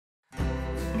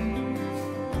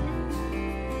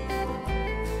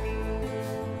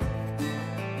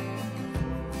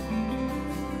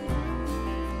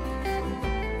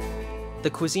The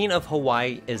cuisine of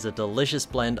Hawaii is a delicious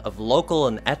blend of local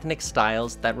and ethnic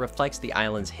styles that reflects the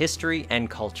island's history and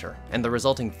culture, and the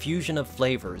resulting fusion of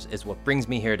flavors is what brings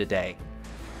me here today.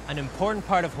 An important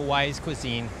part of Hawaii's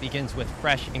cuisine begins with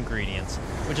fresh ingredients,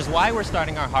 which is why we're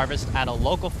starting our harvest at a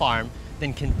local farm,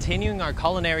 then continuing our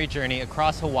culinary journey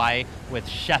across Hawaii with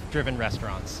chef-driven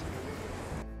restaurants.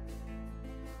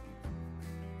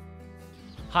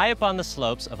 High up on the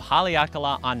slopes of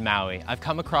Hali'imaile on Maui, I've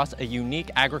come across a unique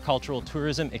agricultural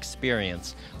tourism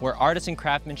experience where artisan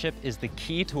craftsmanship is the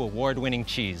key to award-winning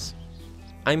cheese.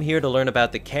 I'm here to learn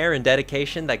about the care and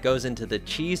dedication that goes into the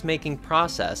cheese-making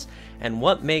process and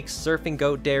what makes Surfing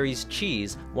Goat Dairy's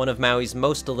cheese one of Maui's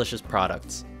most delicious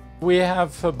products. We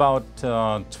have about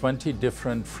 20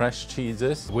 different fresh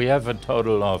cheeses. We have a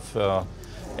total of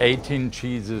 18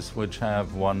 cheeses which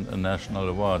have won national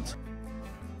awards.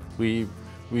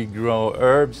 We grow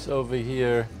herbs over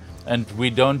here, and we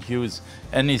don't use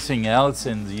anything else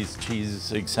in these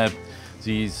cheeses except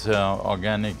these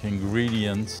organic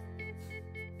ingredients.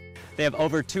 They have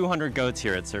over 200 goats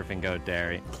here at Surfing Goat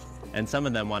Dairy, and some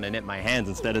of them want to nip my hands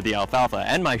instead of the alfalfa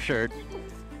and my shirt,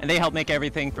 and they help make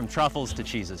everything from truffles to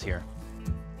cheeses here.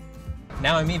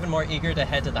 Now I'm even more eager to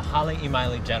head to the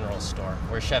Hali'imaile General Store,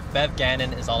 where Chef Bev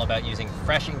Gannon is all about using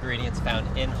fresh ingredients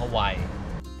found in Hawaii.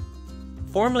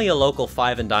 Formerly a local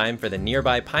five and dime for the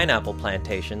nearby pineapple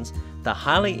plantations, the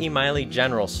Hali'imaile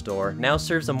General Store now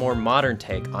serves a more modern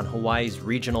take on Hawaii's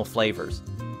regional flavors.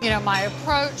 You know, my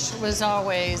approach was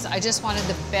always, I just wanted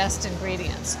the best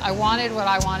ingredients. I wanted what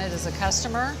I wanted as a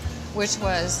customer, which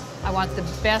was, I want the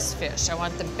best fish, I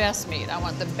want the best meat, I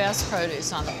want the best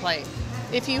produce on the plate.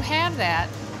 If you have that,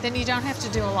 then you don't have to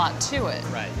do a lot to it.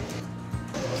 Right.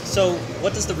 So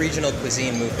what does the regional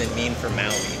cuisine movement mean for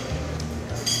Maui?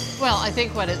 Well, I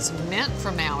think what it's meant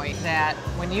for Maui, that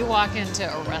when you walk into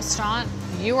a restaurant,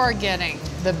 you are getting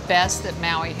the best that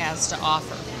Maui has to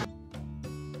offer.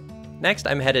 Next,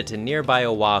 I'm headed to nearby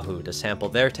Oahu to sample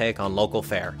their take on local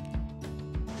fare.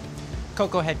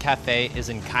 Koko Head Cafe is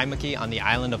in Kaimuki on the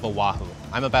island of Oahu.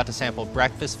 I'm about to sample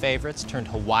breakfast favorites turned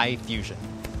Hawaii fusion.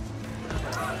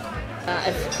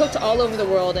 I've cooked all over the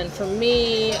world, and for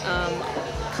me,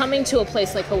 coming to a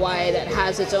place like Hawaii that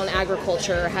has its own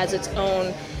agriculture, has its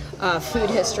own food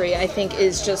history, I think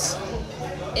is just,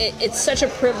 it's such a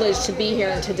privilege to be here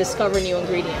and to discover new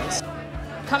ingredients.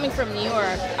 Coming from New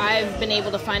York, I've been able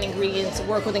to find ingredients,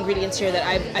 work with ingredients here that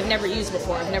I've never used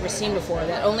before, I've never seen before,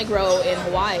 that only grow in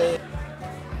Hawaii.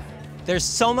 There's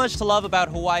so much to love about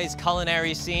Hawaii's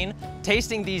culinary scene.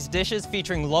 Tasting these dishes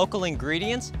featuring local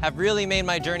ingredients have really made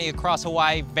my journey across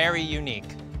Hawaii very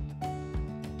unique.